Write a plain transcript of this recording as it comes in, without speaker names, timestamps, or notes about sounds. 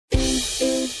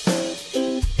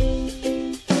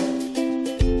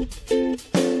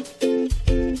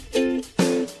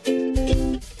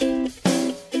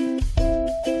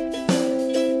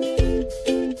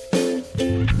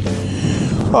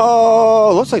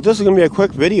Oh, looks like this is going to be a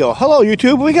quick video. Hello,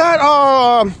 YouTube. We got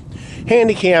our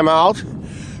handy cam out.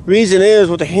 Reason is,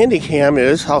 what the handy cam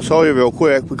is, I'll show you real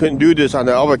quick. We couldn't do this on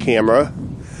the other camera.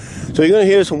 So you're going to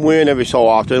hear some wind every so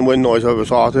often, wind noise every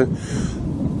so often.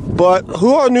 But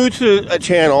who are new to the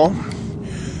channel,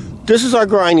 this is our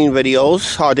grinding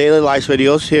videos, our daily life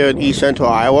videos here in East Central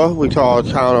Iowa. We call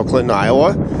the town of Clinton,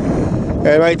 Iowa.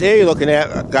 And right there you're looking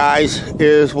at, guys,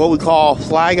 is what we call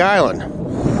Flag Island.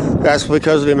 That's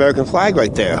because of the American flag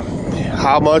right there.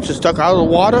 How much is stuck out of the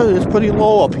water is pretty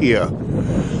low up here.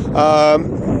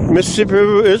 Mississippi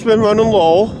River has been running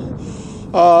low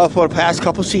for the past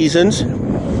couple seasons.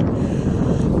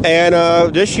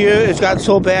 And this year it's gotten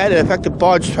so bad it affected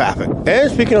barge traffic.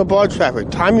 And speaking of barge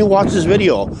traffic, time you watch this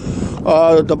video,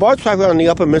 the barge traffic on the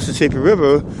upper Mississippi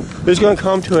River is going to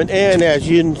come to an end. As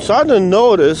you're starting to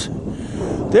notice,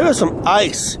 there is some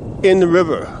ice in the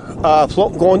river,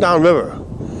 going down river.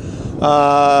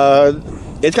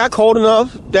 It got cold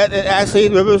enough that the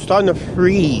river is starting to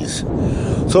freeze.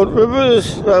 So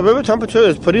the river temperature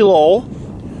is pretty low,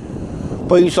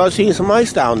 but you start seeing some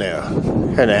ice down there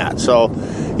and that. So,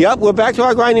 yep, we're back to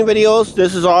our grinding videos.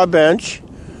 This is our bench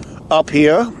up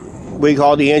here. We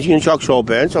call the Angie and Chuck Show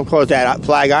bench. Of course, that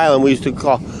Flag Island we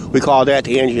call that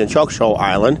the Angie and Chuck Show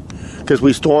Island because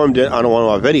we stormed it on one of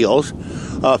our videos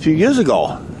a few years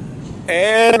ago.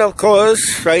 And of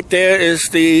course, right there is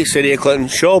the City of Clinton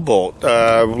Showboat,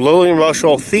 Lillian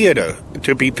Russell Theater,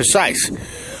 to be precise,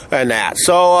 and that.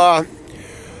 So,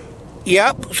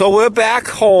 yep. So we're back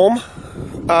home.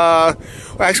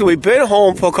 Actually, we've been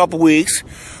home for a couple weeks.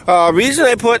 Reason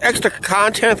I put extra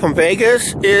content from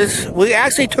Vegas is we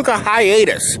actually took a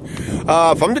hiatus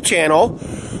from the channel.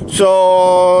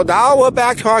 So now we're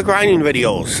back to our grinding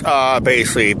videos,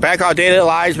 basically. Back our daily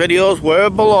lives videos where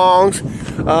it belongs,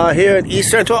 here in East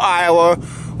Central Iowa,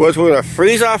 where we're going to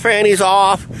freeze our fannies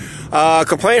off,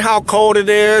 complain how cold it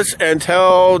is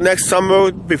until next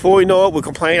summer. Before we know it, we'll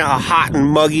complain how hot and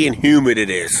muggy and humid it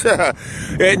is.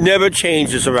 It never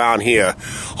changes around here.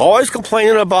 Always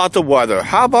complaining about the weather.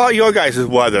 How about your guys'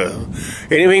 weather?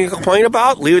 Anything you complain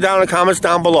about? Leave it down in the comments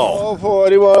down below. For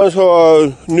anyone who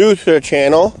are new to the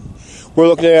channel, we're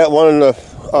looking at one of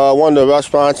the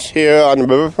restaurants here on the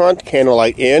riverfront,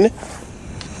 Candlelight Inn.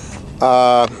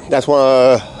 That's one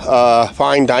of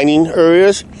fine dining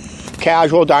areas,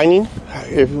 casual dining,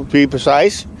 if to be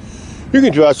precise. You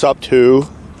can dress up too.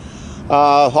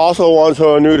 Also, ones who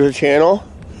are new to the channel,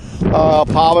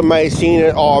 probably might have seen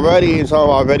it already in some of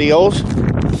our videos.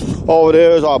 Over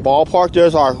there is our ballpark.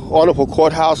 There's our wonderful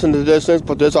courthouse in the distance,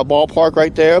 but there's our ballpark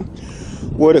right there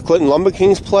where the Clinton Lumber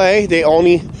Kings play.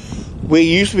 We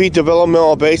used to be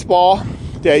developmental baseball.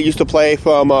 They used to play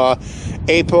from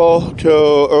April to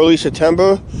early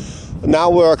September. Now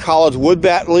we're a college wood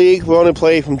bat league. We only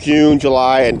play from June,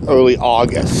 July, and early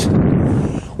August.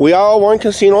 We are one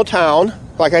casino town,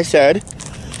 like I said.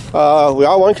 We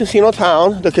are one casino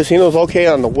town. The casino is located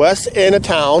on the west end of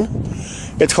town.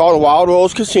 It's called Wild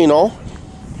Rose Casino.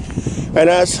 And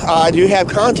I do have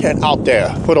content out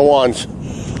there for the ones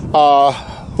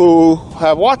who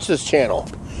have watched this channel.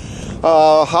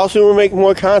 How soon we make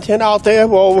more content out there?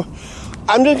 Well,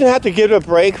 I'm just going to have to give it a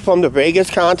break from the Vegas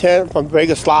content, from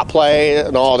Vegas slot play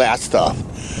and all that stuff.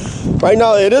 Right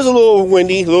now, it is a little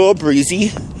windy, a little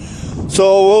breezy.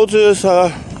 So we'll just,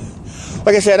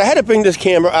 like I said, I had to bring this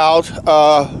camera out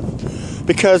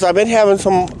because I've been having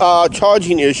some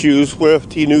charging issues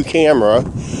with the new camera.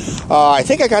 I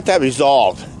think I got that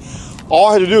resolved. All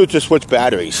I had to do is just switch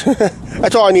batteries.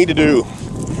 That's all I need to do.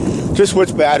 Just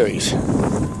switch batteries.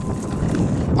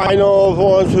 I know the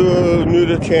ones who are new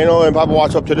to the channel and probably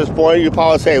watch up to this point, you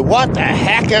probably say, what the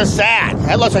heck is that?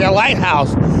 That looks like a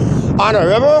lighthouse. On a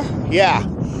river? Yeah.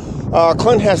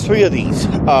 Clinton has 3 of these,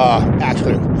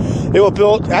 actually. They were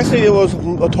built, actually it was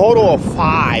a total of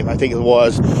 5, I think it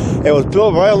was. It was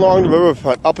built right along the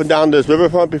riverfront, up and down this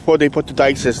riverfront before they put the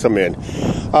dike system in. 2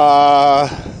 of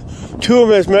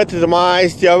them is meant to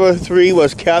demise, the other 3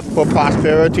 was kept for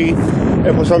prosperity.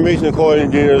 And for some reason, the Corps of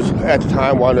Engineers at the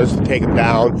time wanted us to take them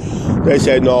down. They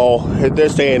said, no, they're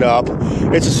staying up.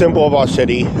 It's a symbol of our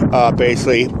city,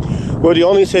 basically. We're the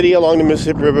only city along the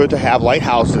Mississippi River to have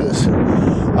lighthouses,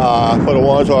 for the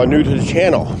ones who are new to the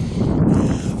channel.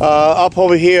 Up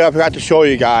over here, I forgot to show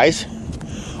you guys.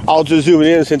 I'll just zoom it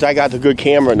in since I got the good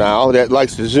camera now that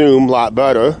likes to zoom a lot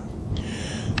better.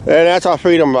 And that's our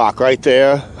Freedom Rock right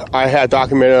there. I have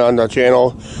documented on the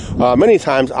channel many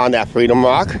times on that Freedom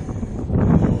Rock.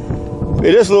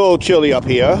 It is a little chilly up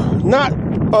here. Not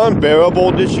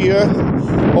unbearable this year,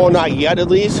 or not yet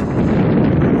at least.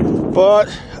 But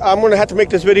I'm going to have to make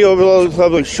this video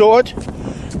relatively short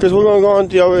because we're going to go on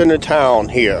the other end of town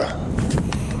here.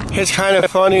 It's kind of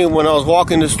funny, when I was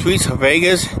walking the streets of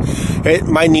Vegas,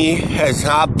 my knee has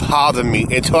not bothered me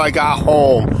until I got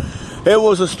home. It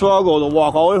was a struggle to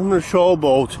walk all the way from the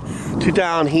showboat to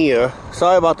down here.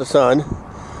 Sorry about the sun.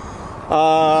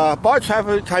 Barge traffic,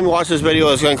 by the time you watch this video,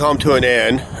 is going to come to an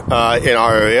end in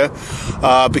our area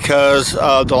because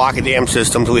of the lock and dam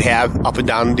systems we have up and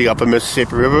down the upper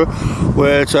Mississippi River,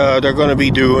 which they're going to be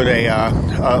doing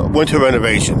a winter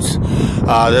renovations.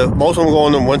 Most of them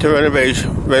going to winter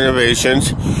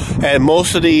renovations, and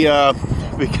most of the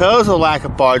because of lack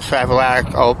of barge traffic,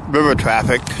 lack of river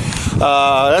traffic,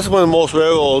 that's when most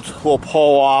railroads will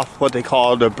pull off what they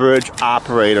call the bridge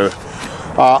operator.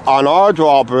 On our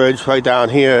drawbridge right down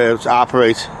here, it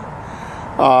operates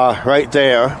right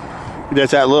there.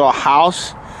 There's that little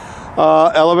house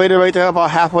elevator right there, about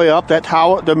halfway up that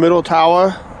tower, the middle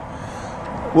tower,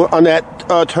 on that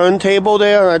turntable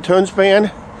there, on that turn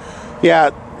span. Yeah,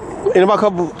 in about a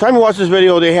couple time you watch this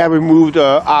video, they have removed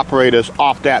operators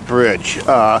off that bridge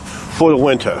for the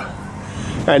winter.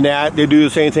 And that they do the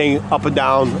same thing up and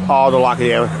down all the lock and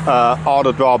dam, all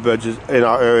the drawbridges in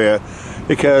our area,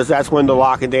 because that's when the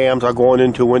lock and dams are going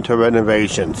into winter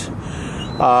renovations.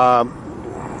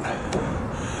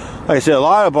 Like I said, a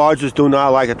lot of barges do not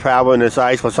like to travel in this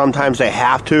ice, but sometimes they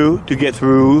have to get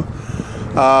through.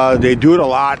 They do it a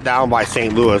lot down by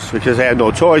St. Louis because they have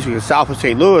no choice, because south of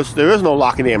St. Louis, there is no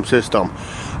lock and dam system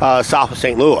south of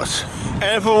St. Louis.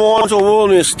 And for ones who are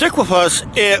willing to stick with us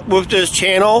with this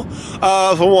channel,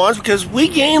 for once, because we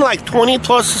gained like 20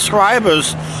 plus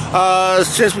subscribers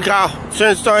since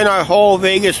starting our whole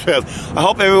Vegas trip. I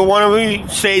hope every one of you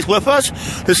stays with us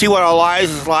to see what our lives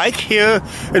is like here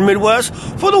in Midwest.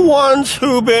 For the ones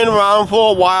who've been around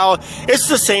for a while, it's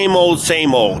the same old,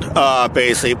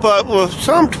 basically. But with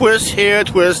some twists here,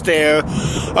 twists there.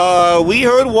 We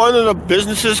heard one of the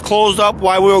businesses closed up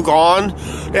while we were gone.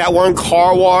 That one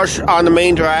car wash on the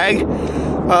main drag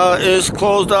is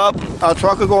closed up. A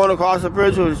trucker going across the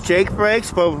bridge with his Jake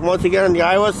brakes, but once again on the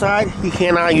Iowa side, he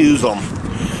cannot use them.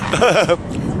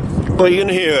 But you're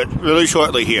gonna hear it really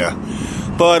shortly here.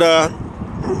 But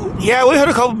yeah, we heard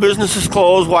a couple businesses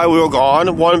close while we were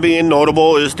gone. One being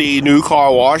notable is the new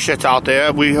car wash that's out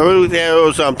there. We heard there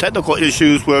was some technical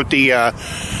issues with the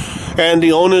and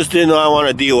the owners did not want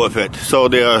to deal with it. So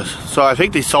I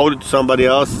think they sold it to somebody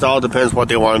else. It all depends what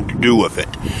they want to do with it.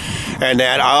 And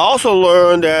that I also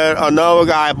learned that another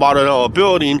guy bought another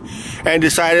building and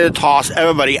decided to toss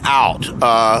everybody out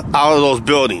of those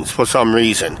buildings for some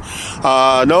reason.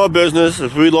 Another business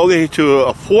is relocated to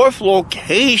a fourth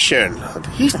location.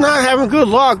 He's not having good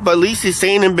luck, but at least he's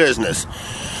staying in business.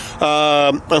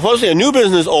 Unfortunately, a new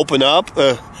business opened up.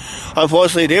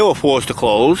 Unfortunately, they were forced to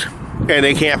close, and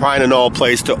they can't find another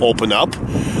place to open up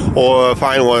or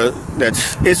find one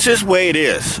it's just the way it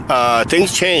is.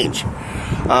 Things change.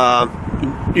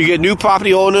 You get new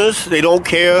property owners, they don't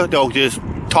care, they'll just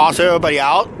toss everybody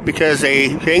out because they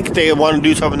think they want to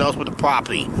do something else with the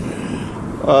property.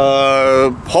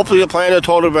 Hopefully the plan to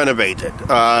totally renovate it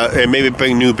and maybe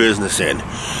bring new business in.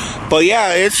 But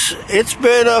yeah, it's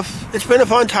been a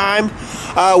fun time.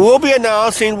 We'll be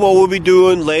announcing what we'll be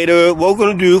doing later, what we're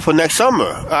going to do for next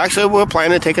summer. Actually, we're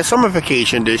planning to take a summer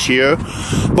vacation this year,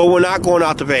 but we're not going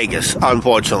out to Vegas,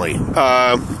 unfortunately.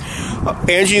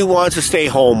 Angie wants to stay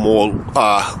home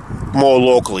more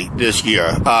locally this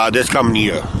year, this coming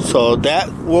year. So that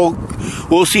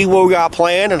we'll see what we got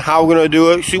planned and how we're going to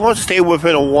do it. She wants to stay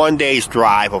within a 1 day's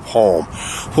drive of home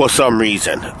for some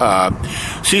reason.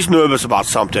 She's nervous about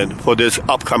something for this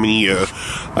upcoming year,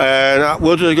 and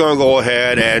we're just going to go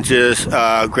ahead and just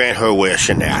grant her wish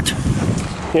in that.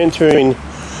 Entering,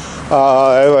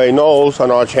 everybody knows on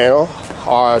our channel,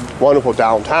 our wonderful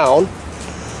downtown.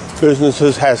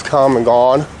 Businesses has come and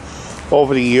gone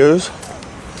over the years.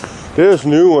 There's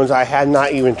new ones I had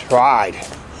not even tried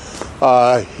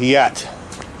yet,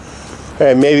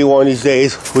 and maybe one of these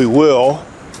days we will.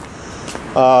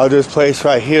 This place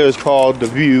right here is called The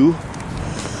View.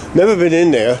 Never been in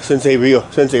there since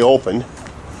they opened.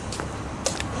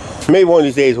 Maybe one of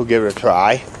these days we'll give it a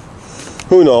try.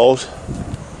 Who knows?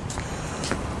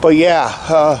 But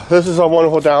yeah, this is a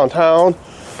wonderful downtown.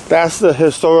 That's the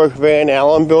historic Van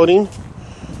Allen building.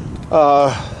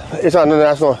 It's on the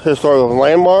National Historical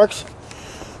Landmarks.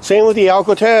 Same with the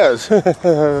Alcatraz.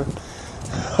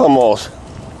 Almost.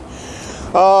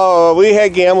 We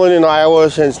had gambling in Iowa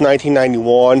since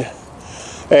 1991.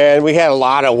 And we had a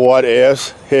lot of what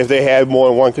ifs if they had more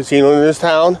than one casino in this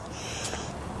town.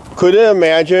 Couldn't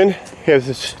imagine if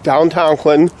this downtown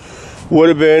Clinton would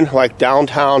have been like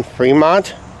downtown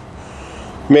Fremont.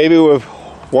 Maybe with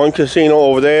one casino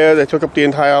over there that took up the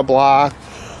entire block,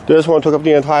 This one took up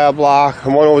the entire block.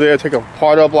 And one over there took a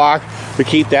part of the block to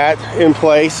keep that in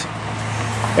place.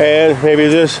 And maybe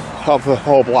this up the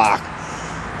whole block.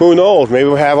 Who knows? Maybe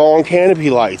we'll have our own canopy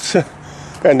lights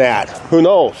and that. Who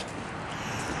knows?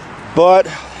 But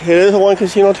it is a one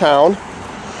casino town.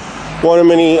 One of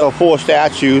many 4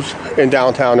 statues in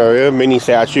downtown area. Mini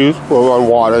statues. We're on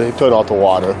water. They turn off the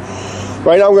water.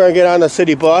 Right now I'm going to get on the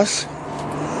city bus.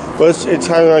 It's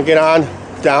time to get on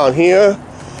down here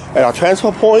at our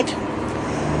transfer point.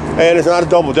 And it's not a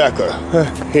double-decker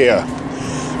here.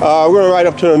 We're going to ride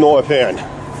up to the north end.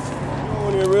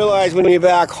 When you realize when you're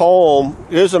back home,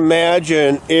 just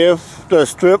imagine if the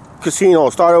Strip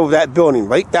Casino started with that building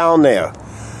right down there.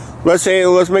 Let's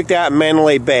make that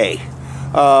Mandalay Bay.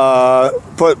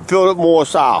 But build it more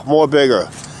south, more bigger.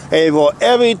 And for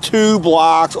every 2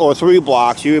 blocks or 3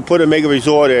 blocks, you put a mega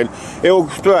resort in. It will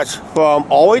stretch from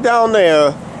all the way down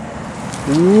there,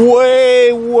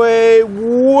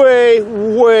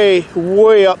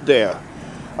 way up there.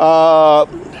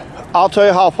 I'll tell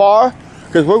you how far,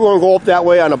 because we're going to go up that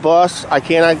way on a bus. I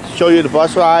cannot show you the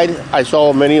bus ride. I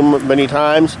saw it many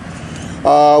times.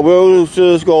 We'll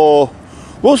just go.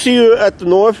 We'll see you at the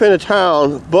north end of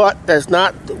town, but that's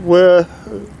not where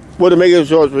the mega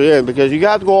resorts were in, because you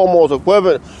got to go almost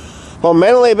equivalent from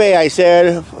Mandalay Bay. I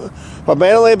said from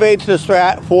Mandalay Bay to the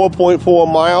Strat, 4.4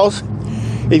 miles.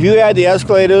 If you had the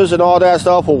escalators and all that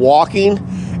stuff for walking,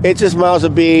 it just miles to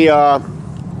be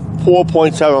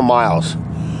 4.7 miles.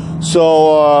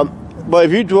 So, but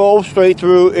if you drove straight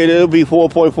through, it'll be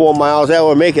 4.4 miles. That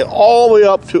would make it all the way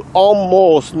up to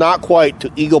almost, not quite,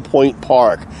 to Eagle Point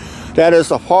Park. That is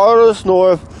the farthest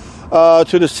north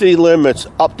to the city limits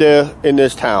up there in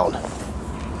this town.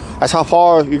 That's how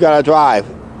far you gotta drive.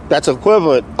 That's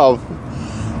equivalent of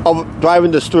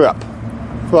driving the Strip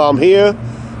from here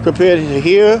compared to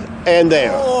here and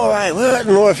there. All right, we're at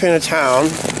the north end of town,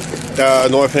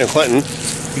 north end of Clinton.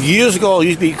 Years ago, it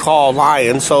used to be called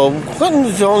Lyon, so Clinton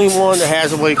is the only one that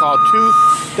has what we call 2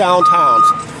 downtowns.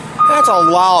 That's a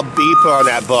loud beeper on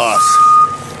that bus.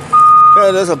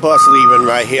 There's a bus leaving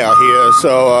right here,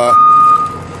 so,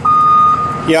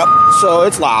 yep, so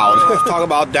it's loud. Let's talk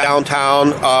about downtown.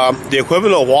 The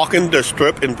equivalent of walking the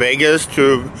Strip in Vegas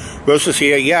to versus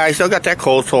here. Yeah, I still got that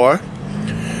cold sore.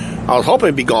 I was hoping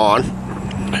it'd be gone,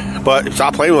 but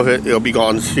stop playing with it, it'll be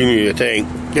gone as soon as you think.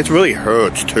 It really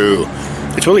hurts, too.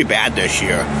 It's really bad this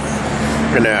year.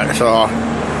 And that, so,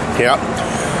 yeah.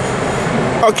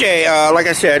 Okay, like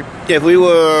I said, if we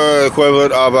were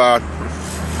equivalent of,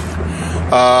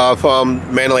 from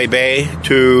Mandalay Bay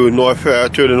to the north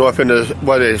end of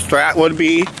what the Strat would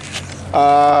be,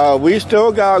 we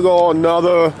still gotta go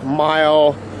another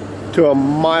mile to 1.2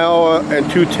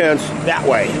 miles that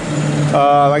way.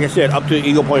 Like I said, up to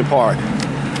Eagle Point Park.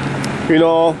 You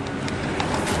know,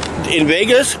 in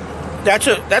Vegas, that's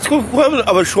equivalent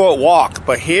of a short walk,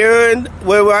 but here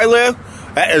where I live,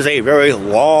 that is a very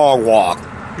long walk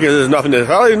because there's nothing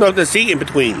to see in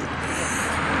between.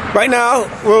 Right now,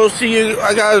 we'll see you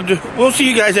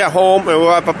guys at home, and we'll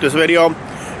wrap up this video.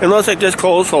 And looks like this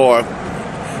cold sore.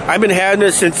 I've been having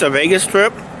this since the Vegas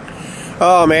trip.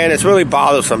 Oh man, it's really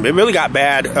bothersome. It really got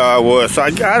bad worse, so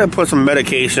I gotta put some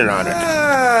medication on it.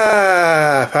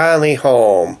 Finally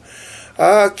home.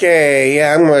 Okay,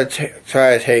 yeah, I'm gonna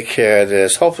try to take care of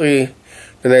this. Hopefully,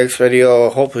 the next video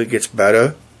gets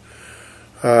better.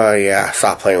 Yeah,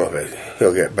 stop playing with it.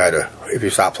 It'll get better if you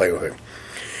stop playing with it.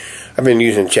 I've been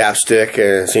using chapstick,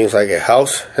 and it seems like it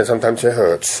helps, and sometimes it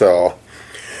hurts, so.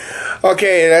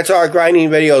 Okay, that's our grinding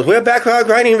videos. We're back with our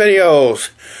grinding videos.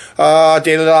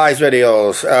 Daily lives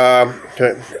videos.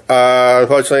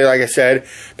 Unfortunately, like I said,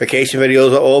 vacation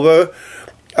videos are over.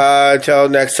 Until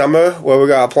next summer, what we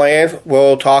got planned,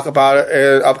 we'll talk about it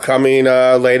in upcoming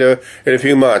later in a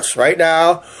few months. Right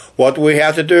now, what do we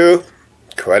have to do?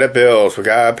 Credit bills. We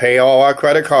gotta pay all our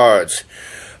credit cards.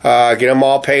 Get them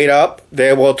all paid up.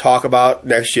 Then we'll talk about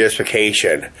next year's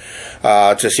vacation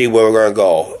to see where we're gonna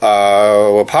go.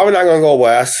 We're probably not gonna go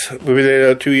west. We've been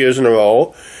there 2 years in a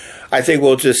row. I think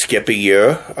we'll just skip a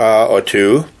year or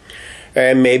 2,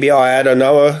 and maybe I'll add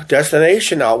another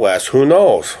destination out west. Who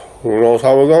knows? Who knows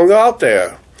how we're going to go out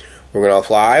there? We're going to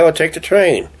fly or take the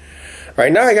train.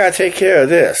 Right now, I got to take care of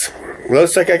this.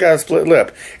 Looks like I got a split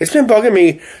lip. It's been bugging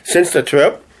me since the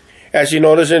trip. As you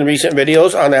noticed in recent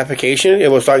videos on that vacation, it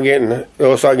will start getting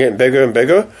bigger and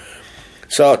bigger.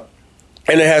 So,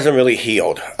 and it hasn't really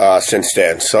healed since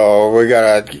then. So we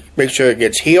got to make sure it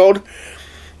gets healed.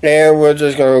 And we're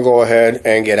just going to go ahead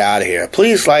and get out of here.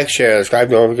 Please like, share,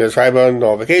 subscribe on the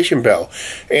notification bell.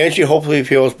 Angie hopefully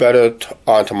feels better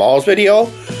on tomorrow's video.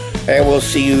 And we'll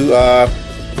see you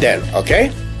then,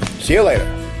 okay? See you later.